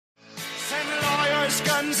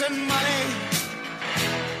guns and money.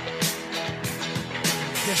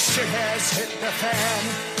 This shit has hit the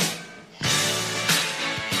fan.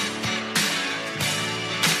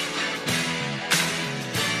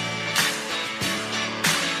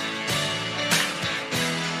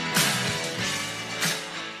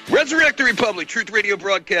 Resurrect the Republic, Truth Radio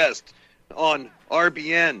broadcast on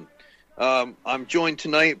RBN. I'm joined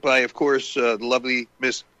tonight by, of course, the lovely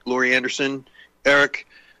Miss Lorri Anderson, Eric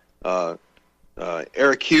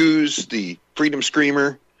Hughes, the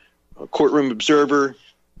Freedomscreamer, courtroom observer,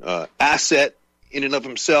 asset in and of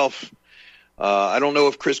himself. I don't know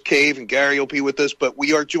if Chris Cave and Gary will be with us, but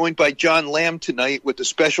we are joined by John Lamb tonight with a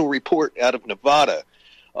special report out of Nevada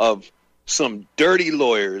of some dirty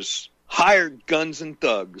lawyers, hired guns and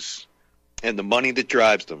thugs, and the money that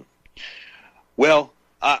drives them. Well,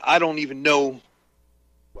 I don't even know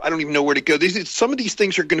where to go. Some of these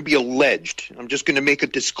things are going to be alleged. I'm just going to make a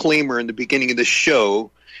disclaimer in the beginning of the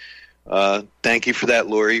show. Thank you for that,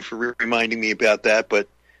 Lorri, for reminding me about that. But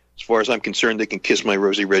as far as I'm concerned, they can kiss my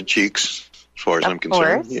rosy red cheeks. As far as I'm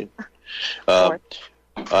concerned, yeah.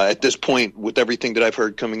 At this point, with everything that I've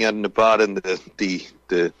heard coming out of Nevada and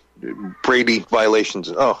the Brady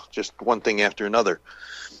violations, just one thing after another.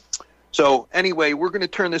 So anyway, we're going to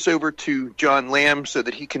turn this over to John Lamb so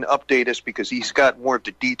that he can update us because he's got more of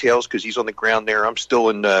the details because he's on the ground there. I'm still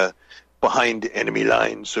in behind enemy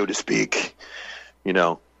lines, so to speak. You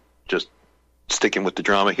know, just sticking with the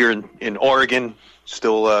drama here in Oregon,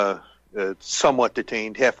 still somewhat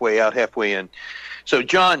detained, halfway out, halfway in. So,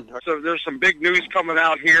 John. So there's some big news coming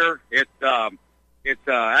out here. It's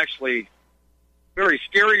actually very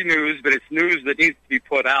scary news, but it's news that needs to be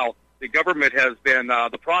put out. The government has been,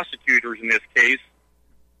 the prosecutors in this case,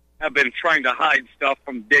 have been trying to hide stuff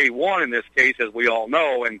from day one in this case, as we all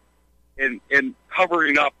know, and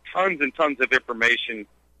covering up tons and tons of information.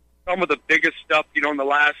 Some of the biggest stuff, in the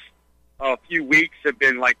last few weeks have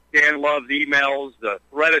been like Dan Love's emails, the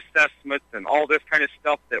threat assessments, and all this kind of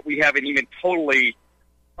stuff that we haven't even totally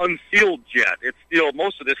unsealed yet. It's still,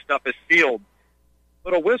 most of this stuff is sealed.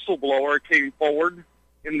 But a whistleblower came forward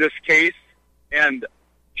in this case and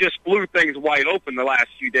just blew things wide open the last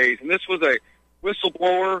few days. And this was a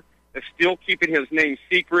whistleblower that's still keeping his name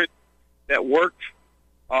secret that worked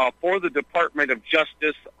for the Department of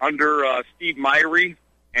Justice under Steve Myrie,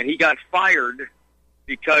 and he got fired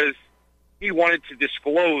because he wanted to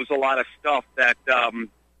disclose a lot of stuff that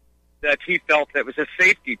he felt that was a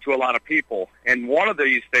safety to a lot of people. And one of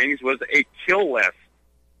these things was a kill list,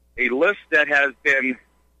 a list that has been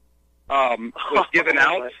was given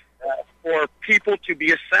out for people to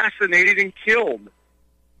be assassinated and killed.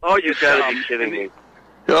 Oh, you gotta be kidding me!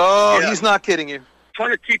 Oh, yeah. He's not kidding you.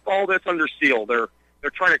 Trying to keep all this under seal. They're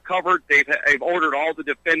trying to cover it. They've ordered all the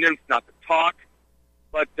defendants not to talk,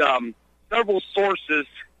 but several sources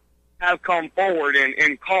have come forward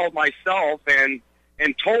and called myself and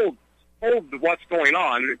told what's going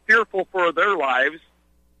on, fearful for their lives,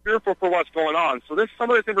 fearful for what's going on. So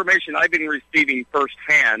some of this information I've been receiving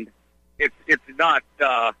firsthand. It's not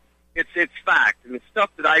it's fact, and the stuff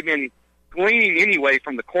that I've been gleaning anyway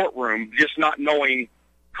from the courtroom, just not knowing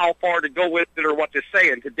how far to go with it or what to say.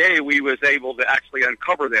 And today we was able to actually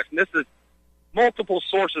uncover this. And this is multiple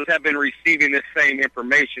sources have been receiving this same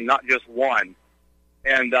information, not just one.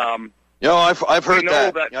 And I've heard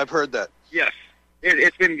that. I've heard that. Yes,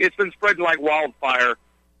 it's been spreading like wildfire,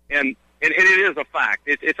 and it is a fact.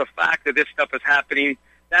 It's a fact that this stuff is happening.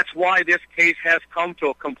 That's why this case has come to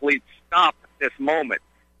a complete stop at this moment.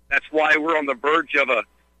 That's why we're on the verge of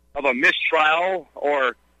a mistrial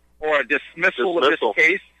or a dismissal of this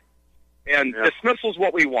case. And dismissal is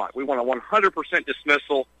what we want. We want a 100%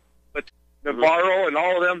 dismissal. But Navarro and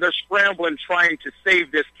all of them, they're scrambling, trying to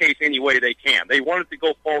save this case any way they can. They want it to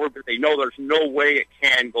go forward, but they know there's no way it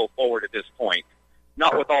can go forward at this point,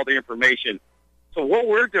 not with all the information. So what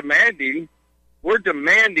we're demanding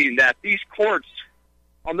that these courts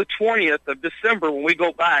on the 20th of December, when we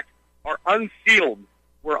go back, are unsealed.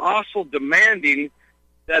 We're also demanding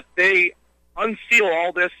that they unseal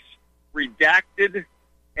all this redacted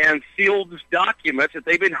and sealed documents that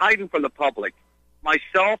they've been hiding from the public.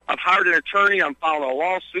 Myself, I've hired an attorney. I'm filing a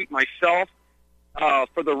lawsuit myself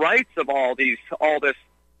for the rights of all this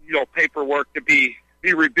paperwork to be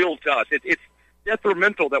revealed to us. It's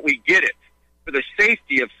detrimental that we get it for the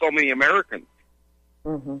safety of so many Americans.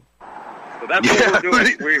 Mm-hmm. So that's what we're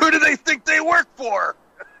doing. Who do they think they work for?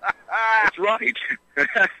 That's right. This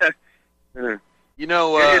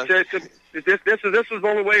is the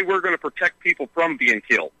only way we're going to protect people from being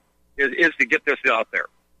killed is to get this out there.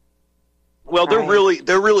 Well, they're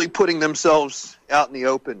really putting themselves out in the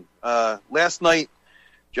open. Last night,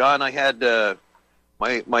 John, I had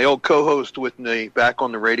my old co-host with me back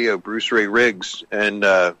on the radio, Bruce Ray Riggs, and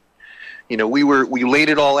we laid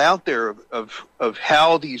it all out there of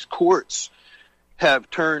how these courts have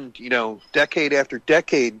turned, decade after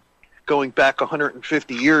decade, going back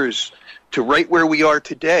 150 years to right where we are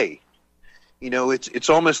today. It's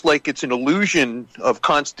almost like it's an illusion of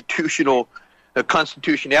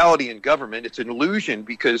constitutionality in government. It's an illusion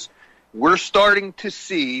because we're starting to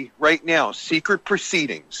see right now secret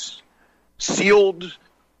proceedings, sealed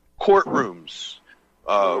courtrooms,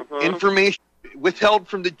 information withheld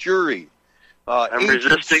from the jury. I'm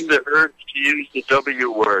resisting the urge to use the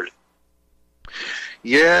W word.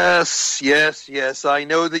 Yes. I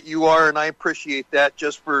know that you are, and I appreciate that.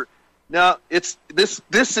 This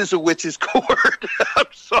is a witch's court. I'm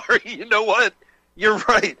sorry. You know what? You're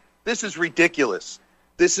right. This is ridiculous.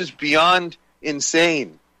 This is beyond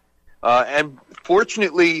insane. And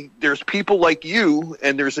fortunately, there's people like you,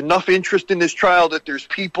 and there's enough interest in this trial that there's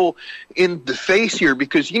people in the face here,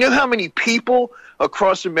 because you know how many people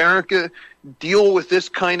across America deal with this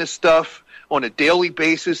kind of stuff on a daily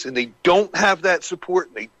basis, and they don't have that support,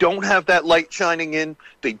 and they don't have that light shining in,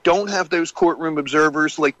 they don't have those courtroom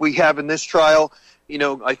observers like we have in this trial.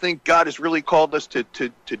 I think God has really called us to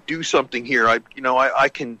do something here.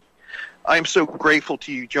 I'm so grateful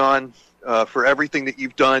to you, John, for everything that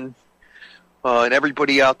you've done, and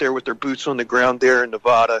everybody out there with their boots on the ground there in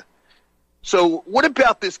Nevada. So what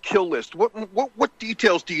about this kill list? What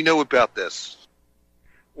details do you know about this?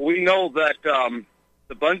 We know that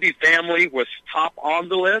the Bundy family was top on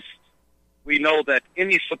the list. We know that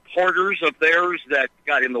any supporters of theirs that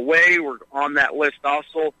got in the way were on that list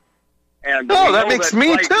also. And that makes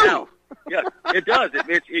me right too. Now, yeah, it does.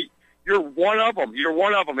 You're one of them. You're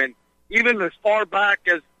one of them. And even as far back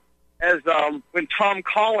as when Tom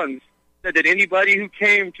Collins said that anybody who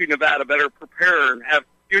came to Nevada better prepare and have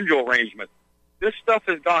funeral arrangements. This stuff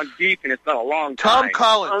has gone deep, and it's been a long time. Tom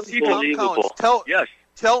Collins. Yes.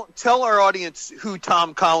 Tell our audience who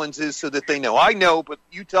Tom Collins is so that they know. I know, but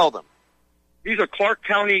you tell them. He's a Clark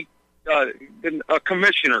County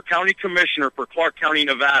county commissioner for Clark County,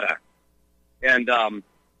 Nevada, and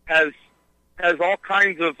has all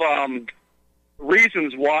kinds of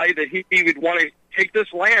reasons why that he would want to take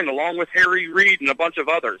this land along with Harry Reid and a bunch of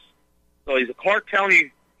others. So he's a Clark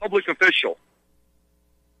County public official.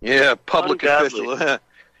 Yeah, public official.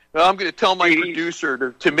 Well, I'm going to tell my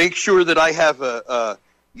producer to make sure that I have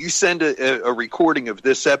you send a recording of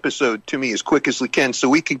this episode to me as quick as we can so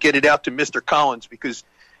we can get it out to Mr. Collins, because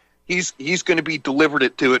he's going to be delivered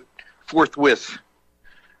it to it forthwith.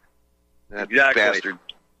 That bastard.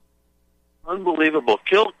 Unbelievable.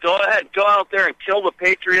 Go ahead. Go out there and kill the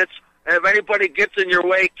Patriots. And if anybody gets in your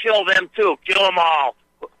way, kill them too. Kill them all.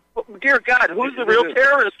 Dear God, who's the real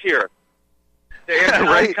terrorist here?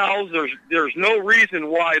 Right. There's no reason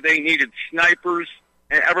why they needed snipers,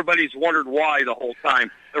 and everybody's wondered why the whole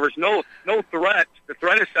time. There was no threat. The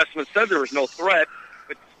threat assessment said there was no threat,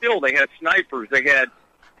 but still they had snipers. They had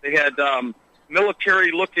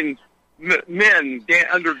military-looking men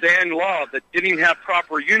under Dan Love that didn't even have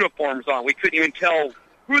proper uniforms on. We couldn't even tell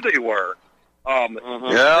who they were.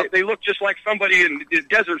 They looked just like somebody in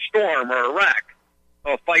Desert Storm or Iraq.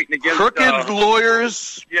 Fighting against crooked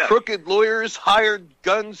lawyers. Yes. Crooked lawyers, hired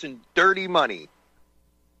guns, and dirty money.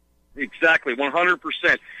 Exactly,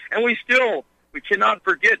 100%. And we cannot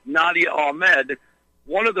forget Nadia Ahmed,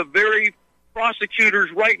 one of the very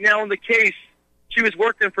prosecutors right now in the case. She was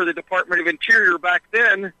working for the Department of Interior back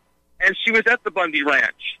then, and she was at the Bundy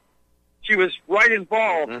Ranch. She was right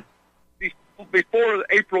involved before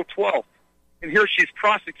April 12th, and here she's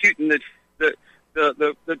prosecuting the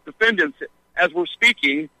defendants as we're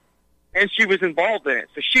speaking, and she was involved in it.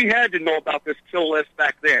 So she had to know about this kill list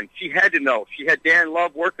back then. She had to know. She had Dan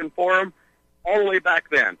Love working for him all the way back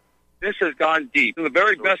then. This has gone deep. And the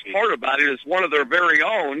very best part about it is one of their very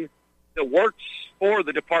own that works for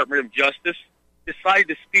the Department of Justice decided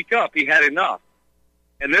to speak up. He had enough.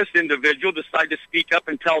 And this individual decided to speak up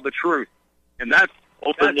and tell the truth. And that's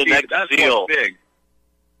the next seal. What's big.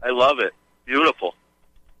 I love it. Beautiful.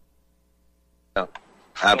 Yeah,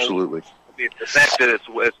 absolutely. The fact that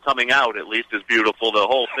it's coming out at least is beautiful. The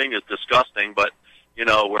whole thing is disgusting, but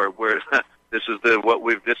we're this is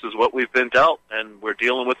what we've been dealt, and we're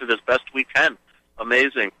dealing with it as best we can.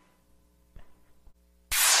 Amazing.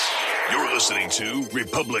 You're listening to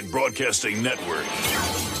Republic Broadcasting Network,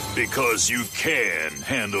 because you can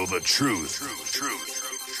handle the truth.